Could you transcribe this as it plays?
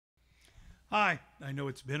Hi, I know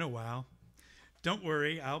it's been a while. Don't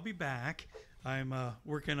worry, I'll be back. I'm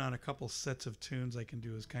working on a couple sets of tunes I can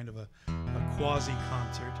do as kind of a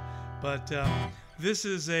quasi-concert. But this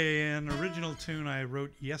is an original tune I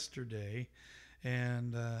wrote yesterday,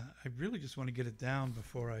 and I really just want to get it down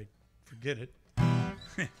before I forget it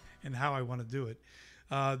and how I want to do it.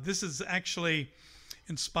 This is actually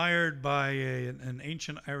inspired by an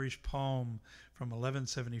ancient Irish poem from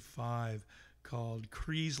 1175 called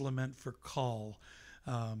Cree's Lament for Cael.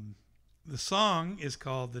 The song is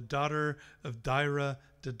called The Daughter of Daire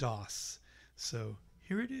de Das. So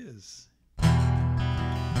here it is. The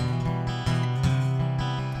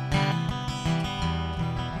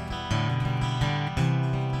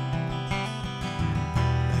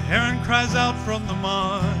heron cries out from the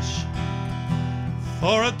marsh,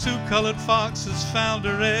 for a two-colored fox has found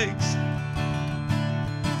her eggs,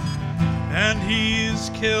 and he's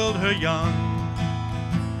killed her young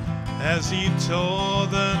as he tore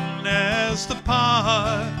the nest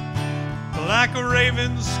apart. Black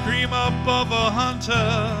ravens scream above a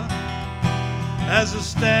hunter as a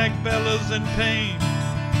stag bellows in pain,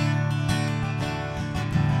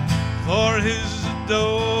 for his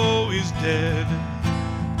doe is dead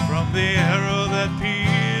from the arrow that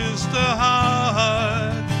pierced her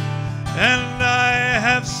heart. And I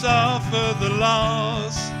have suffered the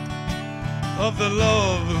loss of the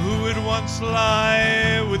love who would once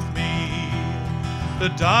lie with me. The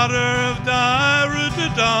daughter of Daire de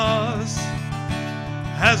Das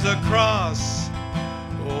has a cross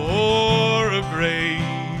or a grave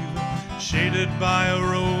shaded by a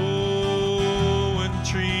rowan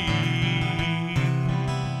tree.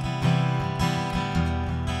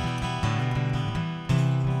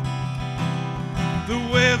 The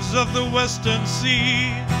waves of the western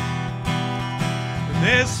sea,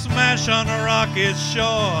 they smash on a rocky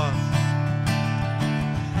shore,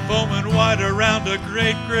 foaming white around a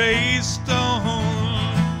great gray stone,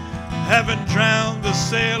 having drowned the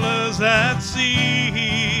sailors at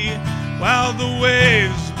sea, while the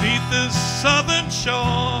waves beat the southern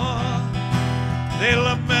shore. They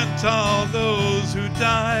lament all those who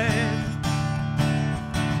died,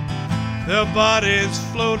 their bodies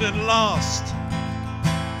floating lost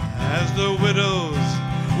as the widows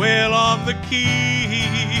wail on the quay.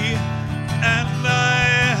 And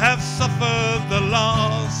I have suffered the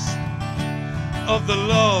loss of the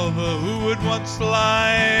lover who would once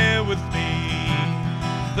lie with me.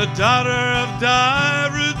 The daughter of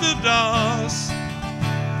Daire de Das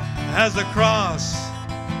has a cross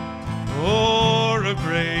or a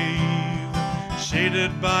grave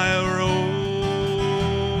shaded by a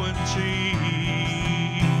rowan tree.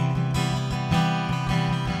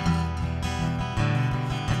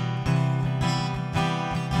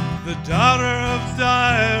 The daughter of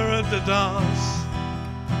Daire de Das,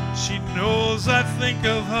 she knows I think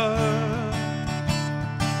of her.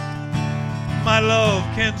 My love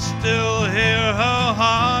can still hear her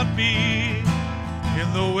heart beat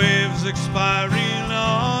in the waves expiring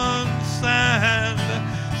on sand.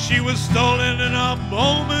 She was stolen in a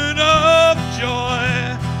moment of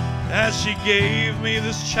joy as she gave me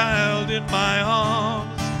this child in my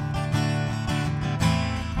arms.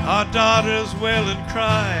 Our daughter's wailing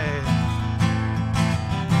cry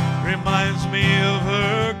reminds me of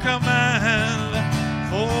her command,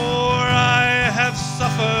 for I have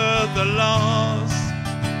suffered the loss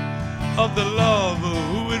of the lover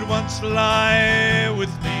who would once lie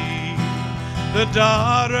with me. The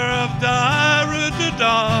daughter of Daire de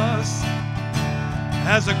Das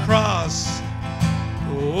has a cross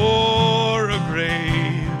or a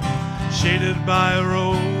grave shaded by a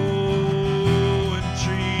rowan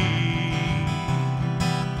tree.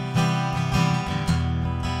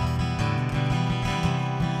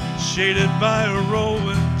 Shaded by a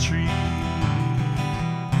rowan tree.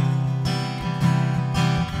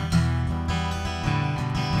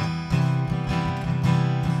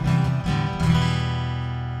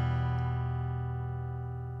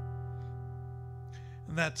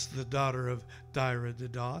 And that's the daughter of Daire de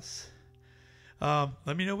Das.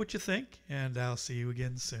 Let me know what you think, and I'll see you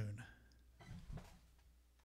again soon.